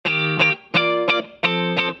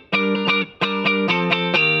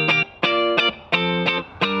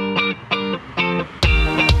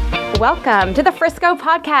welcome to the Frisco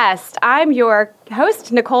Podcast. I'm your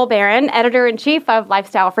host, Nicole Barron, editor-in-chief of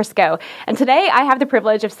Lifestyle Frisco. And today I have the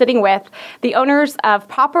privilege of sitting with the owners of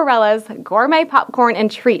Paparella's Gourmet Popcorn and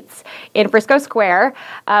Treats in Frisco Square,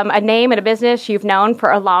 a name and a business you've known for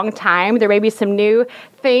a long time. There may be some new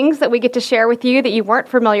things that we get to share with you that you weren't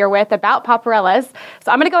familiar with about Paparella's.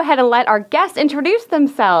 So I'm going to go ahead and let our guests introduce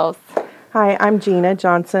themselves. Hi, I'm Gina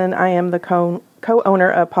Johnson. I am the co-owner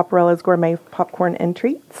of Paparella's Gourmet Popcorn and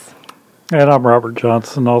Treats. And I'm Robert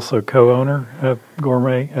Johnson, also co-owner of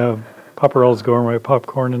Paparella's Gourmet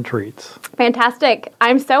Popcorn and Treats. Fantastic.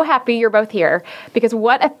 I'm so happy you're both here because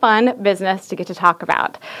what a fun business to get to talk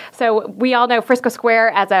about. So we all know Frisco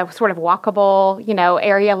Square as a sort of walkable,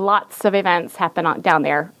 area. Lots of events happen down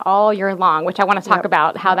there all year long, which I want to talk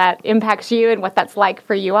about how that impacts you and what that's like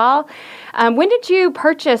for you all. When did you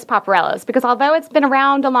purchase Paparella's? Because although it's been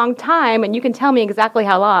around a long time, and you can tell me exactly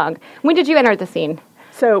how long, when did you enter the scene?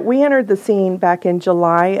 So we entered the scene back in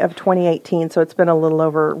July of 2018, so it's been a little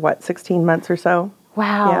over, 16 months or so?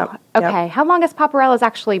 Wow. Yep. Okay. How long has Paparella's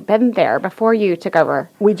actually been there before you took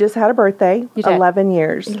over? We just had a birthday, 11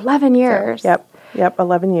 years. 11 years. So, yep,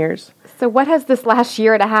 11 years. So what has this last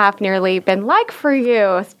year and a half nearly been like for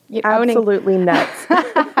you? Absolutely nuts.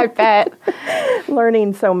 I bet.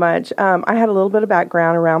 Learning so much. I had a little bit of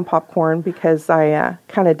background around popcorn because I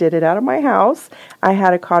kind of did it out of my house. I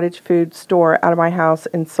had a cottage food store out of my house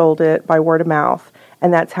and sold it by word of mouth.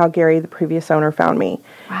 And that's how Gary, the previous owner, found me.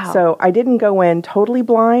 Wow. So I didn't go in totally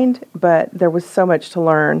blind, but there was so much to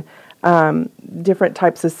learn. Different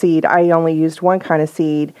types of seed. I only used one kind of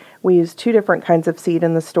seed. We used two different kinds of seed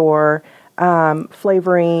in the store.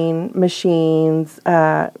 Flavoring, machines,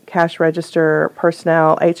 cash register,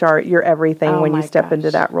 personnel, HR, you're everything when you step into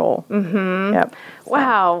that role. Mm-hmm. Yep.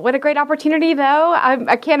 Wow, what a great opportunity, though.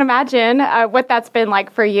 I can't imagine what that's been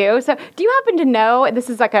like for you. So do you happen to know, this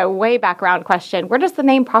is like a way background question, where does the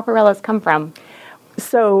name Paparella's come from?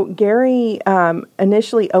 So Gary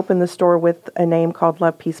initially opened the store with a name called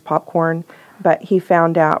Love Peace Popcorn, but he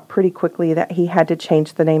found out pretty quickly that he had to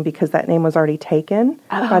change the name because that name was already taken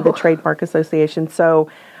by the Trademark Association. So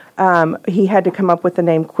he had to come up with a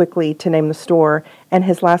name quickly to name the store, and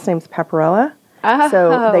his last name's Paparella.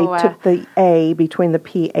 So they took the A between the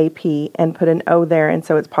P-A-P and put an O there, and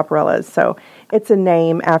so it's Paparella's. So it's a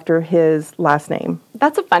name after his last name.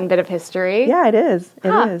 That's a fun bit of history. Yeah, it is. It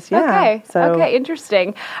is, yeah. Okay, interesting.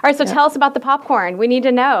 All right, so tell us about the popcorn. We need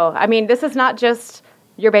to know. I mean, this is not just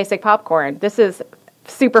your basic popcorn. This is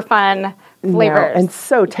super fun flavors. No, and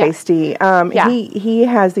so tasty. He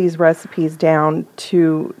has these recipes down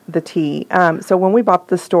to the T. So when we bought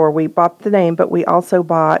the store, we bought the name, but we also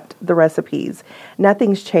bought the recipes.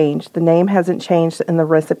 Nothing's changed. The name hasn't changed, and the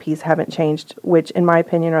recipes haven't changed, which, in my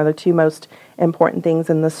opinion, are the two most important things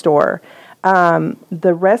in the store.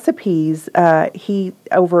 The recipes, he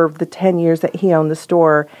over the 10 years that he owned the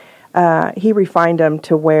store, he refined them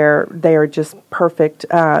to where they are just perfect.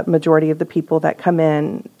 Majority of the people that come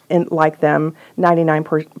in and like them,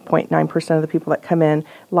 99.9% of the people that come in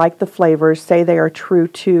like the flavors, say they are true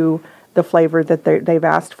to the flavor that they've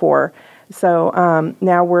asked for. So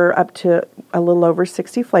now we're up to a little over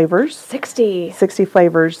 60 flavors. 60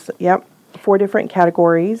 flavors, yep. 4 different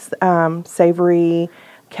categories, savory,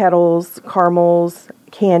 kettles, caramels,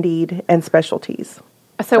 candied, and specialties.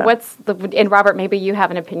 So what's and Robert, maybe you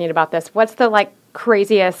have an opinion about this. What's the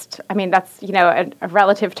craziest, I mean, that's, a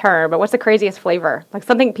relative term, but what's the craziest flavor? Like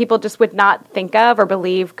something people just would not think of or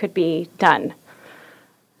believe could be done.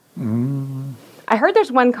 I heard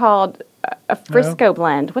there's one called a Frisco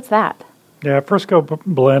blend. What's that? Yeah, Frisco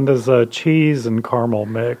blend is a cheese and caramel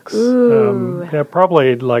mix. Ooh.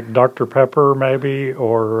 Probably like Dr. Pepper maybe,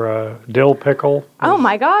 or dill pickle. Oh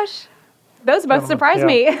my gosh. Those both surprised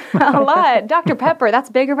me a lot. Dr. Pepper, that's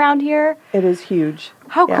big around here? It is huge.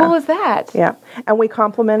 How cool is that? Yeah. And we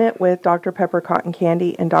complement it with Dr. Pepper cotton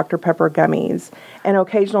candy and Dr. Pepper gummies. And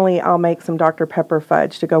occasionally I'll make some Dr. Pepper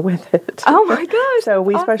fudge to go with it. Oh my gosh. So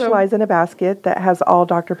we specialize in a basket that has all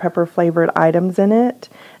Dr. Pepper flavored items in it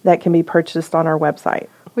that can be purchased on our website.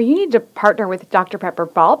 Well, you need to partner with Dr. Pepper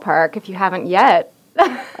Ballpark if you haven't yet.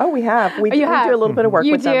 Oh, we have. We do a little bit of work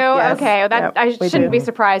with them. You do? Yes. Okay. Well, I shouldn't be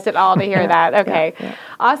surprised at all to hear that. Okay. Yeah.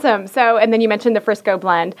 Awesome. So, and then you mentioned the Frisco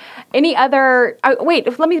blend. Any other,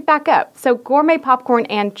 wait, let me back up. So gourmet popcorn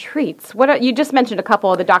and treats. You just mentioned a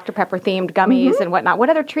couple of the Dr. Pepper themed gummies and whatnot. What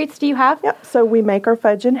other treats do you have? Yep. So we make our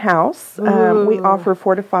fudge in-house. We offer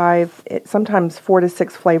 4 to 5, sometimes 4 to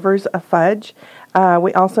 6 flavors of fudge.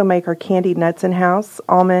 We also make our candied nuts in-house,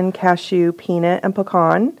 almond, cashew, peanut, and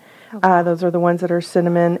pecan. Those are the ones that are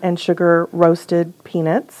cinnamon and sugar roasted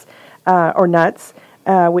peanuts or nuts.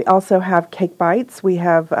 We also have Cake Bites. We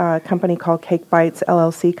have a company called Cake Bites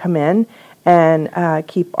LLC come in and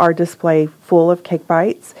keep our display full of Cake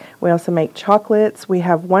Bites. We also make chocolates. We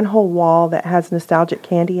have one whole wall that has nostalgic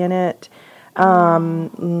candy in it.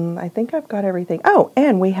 I think I've got everything. Oh,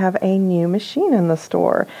 and we have a new machine in the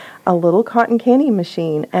store, a little cotton candy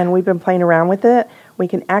machine, and we've been playing around with it. We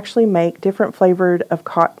can actually make different flavors of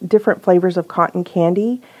cotton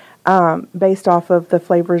candy based off of the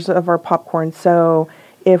flavors of our popcorn. So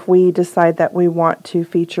if we decide that we want to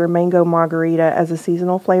feature mango margarita as a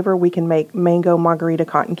seasonal flavor, we can make mango margarita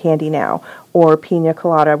cotton candy now, or pina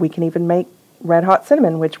colada. We can even make red hot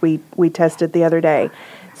cinnamon, which we tested the other day.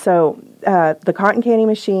 So the cotton candy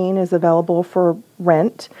machine is available for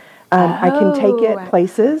rent. I can take it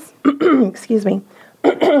places. Excuse me.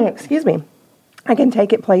 Excuse me. I can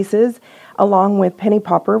take it places along with Penny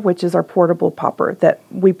Popper, which is our portable popper that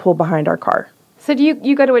we pull behind our car. So do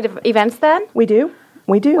you go to events then? We do.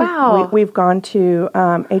 We do. Wow. We've gone to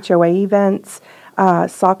HOA events,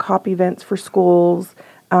 sock hop events for schools,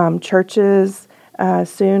 churches.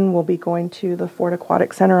 Soon we'll be going to the Ford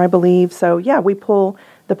Aquatic Center, I believe. So, yeah, we pull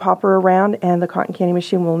the popper around, and the cotton candy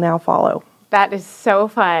machine will now follow. That is so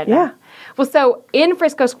fun. Yeah. Well, so in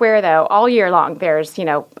Frisco Square, though, all year long, there's,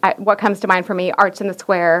 what comes to mind for me, arts in the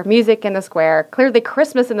square, music in the square. Clearly,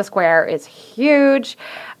 Christmas in the square is huge.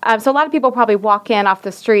 So a lot of people probably walk in off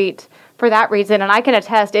the street for that reason, and I can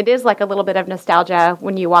attest, it is like a little bit of nostalgia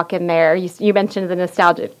when you walk in there. You mentioned the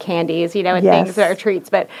nostalgic candies, and Yes. things that are treats,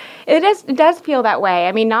 but it does feel that way.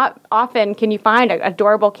 I mean, not often can you find an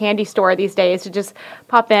adorable candy store these days to just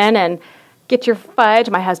pop in and get your fudge.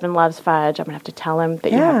 My husband loves fudge. I'm going to have to tell him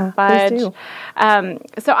that you have fudge. Please do.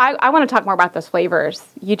 So I want to talk more about those flavors.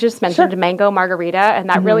 You just mentioned mango margarita, and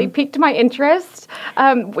that really piqued my interest.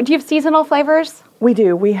 Do you have seasonal flavors? We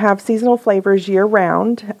do. We have seasonal flavors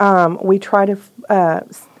year-round. We try to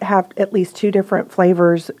have at least 2 different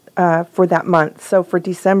flavors for that month. So for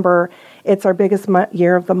December, it's our biggest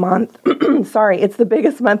year of the month. Sorry, it's the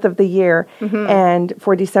biggest month of the year. And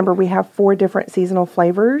for December, we have 4 different seasonal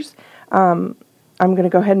flavors. I'm going to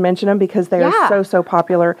go ahead and mention them because they are so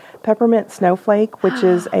popular. Peppermint Snowflake, which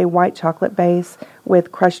is a white chocolate base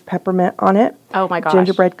with crushed peppermint on it. Oh, my gosh.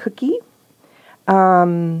 Gingerbread cookie.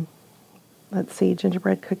 Let's see,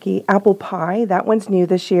 gingerbread cookie. Apple pie. That one's new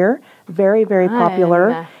this year. Very, very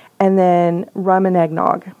popular. And then rum and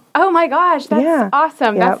eggnog. Oh, my gosh. That's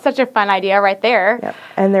awesome. Yep. That's such a fun idea right there. Yep.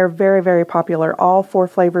 And they're very, very popular. All 4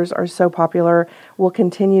 flavors are so popular. We'll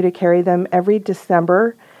continue to carry them every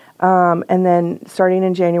December. And then starting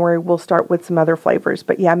in January, we'll start with some other flavors.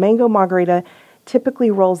 But yeah, mango margarita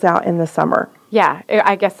typically rolls out in the summer. Yeah,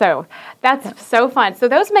 I guess so. That's so fun. So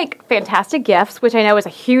those make fantastic gifts, which I know is a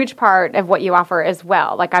huge part of what you offer as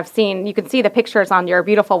well. Like you can see the pictures on your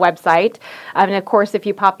beautiful website. And of course, if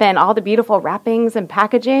you pop in, all the beautiful wrappings and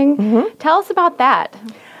packaging. Tell us about that.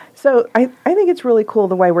 So I think it's really cool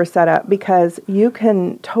the way we're set up because you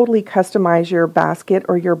can totally customize your basket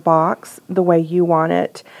or your box the way you want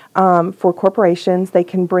it. For corporations, they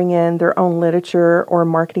can bring in their own literature or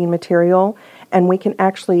marketing material, and we can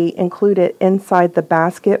actually include it inside the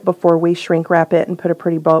basket before we shrink wrap it and put a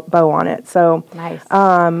pretty bow on it. So nice.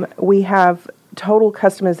 We have total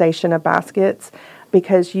customization of baskets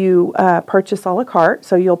because you purchase a la carte.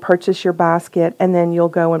 So you'll purchase your basket, and then you'll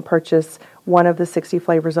go and purchase one of the 60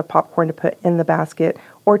 flavors of popcorn to put in the basket,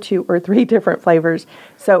 or 2 or 3 different flavors.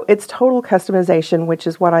 So it's total customization, which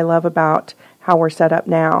is what I love about how we're set up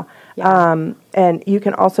now. Yeah. And you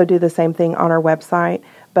can also do the same thing on our website,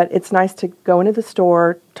 but it's nice to go into the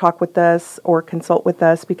store, talk with us, or consult with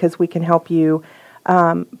us because we can help you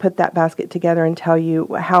put that basket together and tell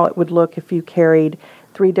you how it would look if you carried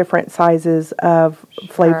 3 different sizes of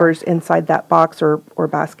flavors inside that box or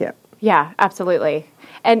basket. Yeah, absolutely.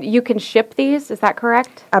 And you can ship these, is that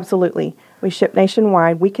correct? Absolutely. We ship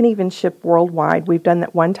nationwide. We can even ship worldwide. We've done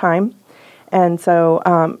that one time. And so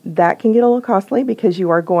that can get a little costly because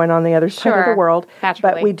you are going on the other side of the world.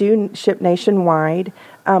 Naturally. But we do ship nationwide.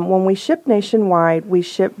 When we ship nationwide, we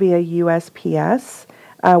ship via USPS.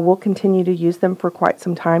 We'll continue to use them for quite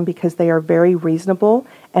some time because they are very reasonable,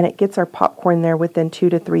 and it gets our popcorn there within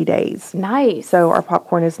 2 to 3 days. Nice. So our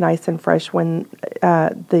popcorn is nice and fresh when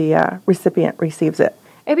the recipient receives it.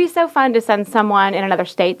 It'd be so fun to send someone in another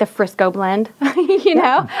state the Frisco blend,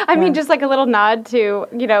 I mean, just like a little nod to,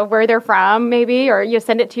 where they're from maybe, or you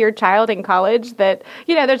send it to your child in college that,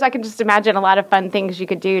 I can just imagine a lot of fun things you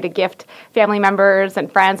could do to gift family members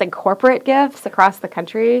and friends and corporate gifts across the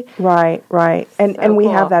country. Right. And we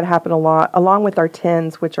cool. have that happen a lot, along with our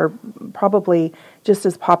tins, which are probably just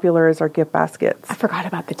as popular as our gift baskets. I forgot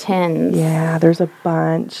about the tins. Yeah, there's a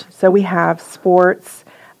bunch. So we have sports,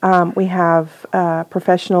 we have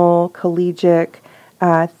professional, collegiate,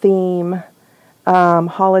 theme,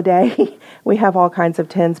 holiday. We have all kinds of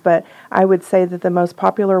tins, but I would say that the most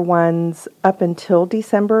popular ones up until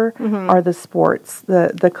December are the sports.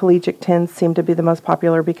 The collegiate tins seem to be the most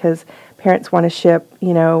popular because parents want to ship,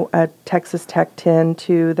 a Texas Tech tin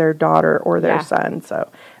to their daughter or their son. So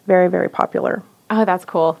very, very popular. Oh, that's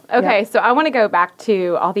cool. Okay, so I want to go back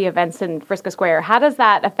to all the events in Frisco Square. How does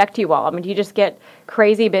that affect you all? I mean, do you just get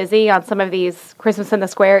crazy busy on some of these Christmas in the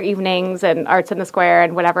Square evenings and Arts in the Square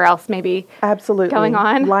and whatever else may be going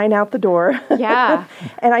on? Line out the door. Yeah.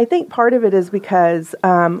 And I think part of it is because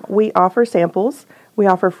we offer samples. We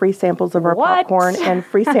offer free samples of our popcorn and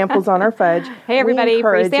free samples on our fudge. Hey, everybody,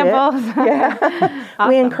 free samples. Yeah. Awesome.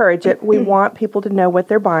 We encourage it. We want people to know what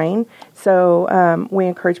they're buying. So we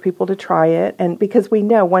encourage people to try it. And because we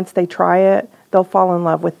know once they try it, they'll fall in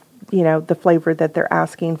love with, the flavor that they're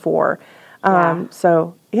asking for.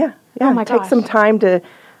 So, Oh my take some time to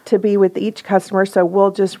be with each customer. So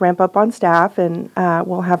we'll just ramp up on staff and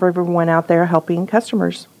we'll have everyone out there helping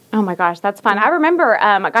customers. Oh my gosh, that's fun. I remember,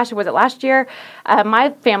 was it last year? My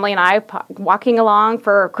family and I walking along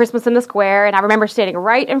for Christmas in the Square, and I remember standing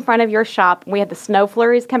right in front of your shop. We had the snow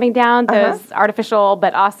flurries coming down, those artificial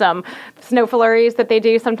but awesome snow flurries that they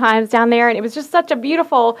do sometimes down there, and it was just such a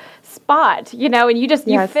beautiful spot,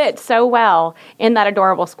 and you fit so well in that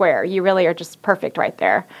adorable square. You really are just perfect right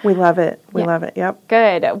there. We love it. We love it. Yep.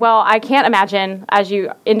 Good. Well, I can't imagine, as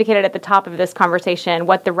you indicated at the top of this conversation,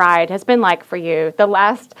 what the ride has been like for you. The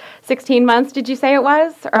last 16 months, did you say it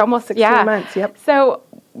was? Or almost 16 months, yep. So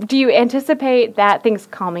do you anticipate that things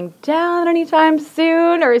calming down anytime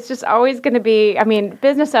soon? Or it's just always going to be,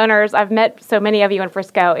 business owners, I've met so many of you in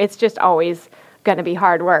Frisco, it's just always going to be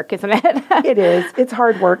hard work, isn't it? It is. It's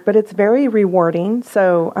hard work, but it's very rewarding.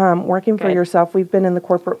 So working for yourself, we've been in the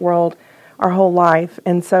corporate world our whole life,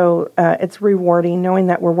 and so it's rewarding knowing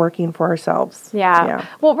that we're working for ourselves. Yeah.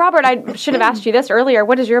 Well, Robert, I should have asked you this earlier.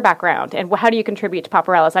 What is your background, and how do you contribute to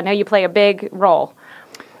Paparella's? I know you play a big role.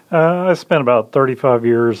 I spent about 35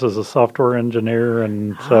 years as a software engineer,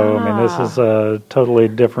 and so, this is a totally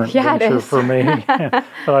different venture for me. But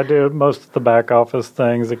I do most of the back office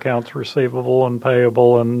things, accounts receivable and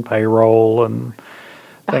payable and payroll and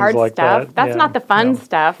the hard like stuff. That's not the fun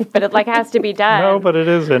stuff, but it has to be done. No, but it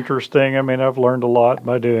is interesting. I've learned a lot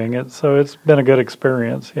by doing it, so it's been a good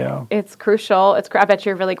experience. Yeah, it's crucial. I bet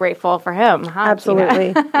you're really grateful for him. Huh,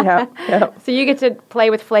 absolutely. Yeah. So you get to play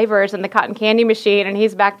with flavors in the cotton candy machine, and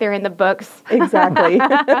he's back there in the books. Exactly.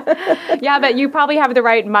 Yeah, but you probably have the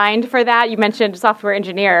right mind for that. You mentioned software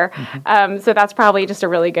engineer, so that's probably just a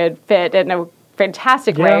really good fit and a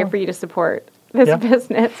fantastic way for you to support this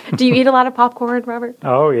business. Do you eat a lot of popcorn, Robert?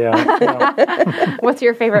 Oh, yeah. What's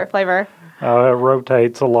your favorite flavor? It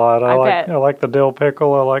rotates a lot. I like the dill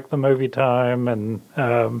pickle. I like the movie time, and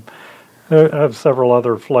I have several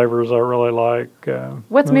other flavors I really like.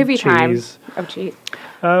 What's movie time? Oh, cheese.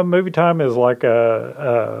 Movie time is like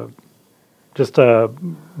just a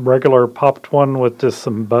regular popped one with just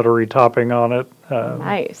some buttery topping on it.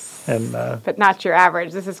 Nice. But not your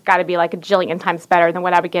average. This has got to be like a jillion times better than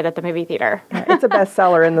what I would get at the movie theater. It's a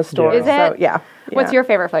bestseller in the store. Is it? So, yeah. What's your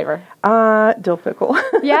favorite flavor? Dill pickle.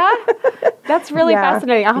 Yeah? That's really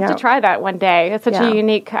fascinating. I'll have to try that one day. It's such a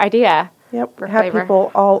unique idea. Yep. We have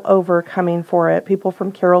people all over coming for it. People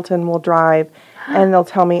from Carrollton will drive, and they'll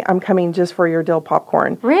tell me, I'm coming just for your dill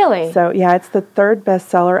popcorn. Really? So, it's the third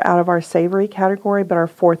bestseller out of our savory category, but our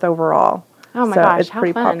fourth overall. Oh my gosh, it's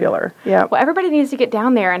pretty popular. Yeah. Well, everybody needs to get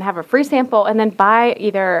down there and have a free sample and then buy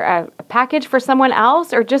either a package for someone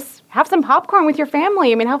else or just have some popcorn with your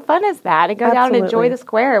family. How fun is that? And go down and enjoy the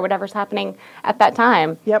square or whatever's happening at that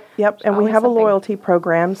time. Yep. And we have a loyalty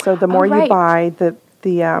program, so the more you buy, the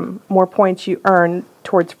more points you earn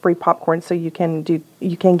towards free popcorn, so you can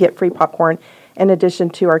get free popcorn in addition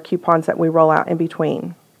to our coupons that we roll out in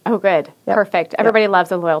between. Oh, good. Yep. Perfect. Everybody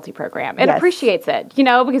loves a loyalty program. It appreciates it,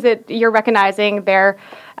 because you're recognizing them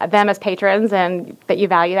as patrons and that you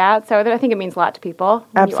value that. So I think it means a lot to people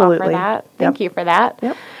when Absolutely. you offer that. Thank you for that.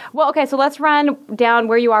 Yep. Well, okay, so let's run down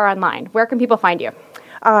where you are online. Where can people find you?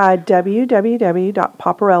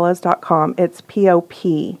 www.paparellas.com. It's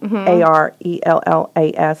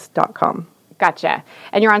POPARELLAS.com. Gotcha.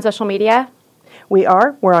 And you're on social media? We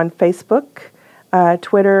are. We're on Facebook,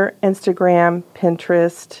 Twitter, Instagram,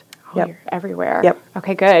 Pinterest, Yep. You're everywhere. Yep.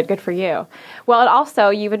 Okay, good. Good for you. Well, and also,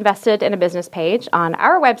 you've invested in a business page on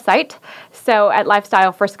our website. So at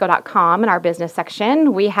lifestylefrisco.com in our business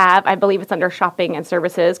section, we have, I believe it's under shopping and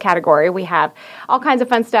services category, we have all kinds of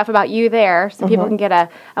fun stuff about you there. So people can get a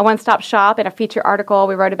one-stop shop and a feature article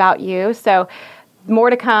we wrote about you. So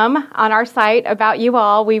more to come on our site about you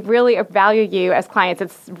all. We really value you as clients.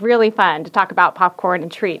 It's really fun to talk about popcorn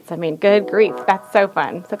and treats. I mean, good grief. That's so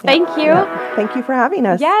fun. So thank you. Yeah. Thank you for having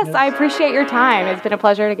us. Yes, I appreciate your time. It's been a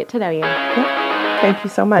pleasure to get to know you. Yeah. Thank you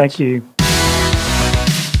so much. Thank you.